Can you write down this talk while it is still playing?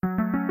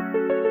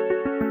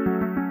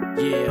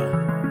Yeah.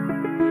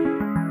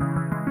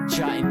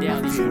 Jotting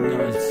down fear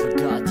none but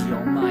God the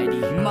Almighty.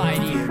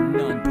 Mighty, fear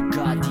none but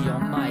God the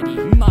Almighty.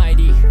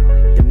 Mighty,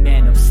 the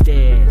man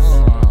upstairs.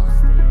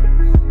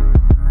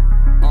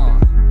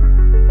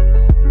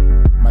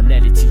 My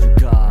letter to you,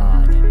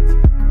 God.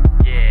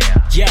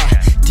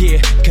 Yeah, dear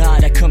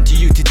God, I come to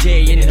you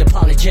today in an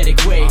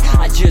apologetic way.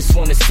 I just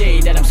wanna say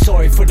that I'm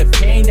sorry for the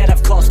pain that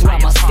I've caused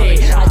throughout my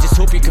stay. I just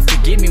hope you can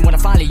forgive me when I'm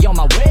finally on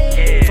my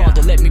way.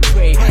 Father, let me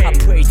pray. I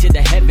pray to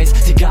the heavens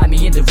to guide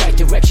me in the right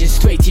direction,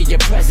 straight to your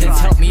presence.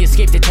 Help me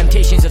escape the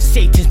temptations of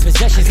Satan's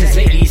possessions, cause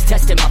lately he's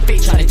testing my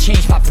faith, trying to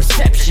change my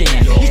perception.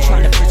 He's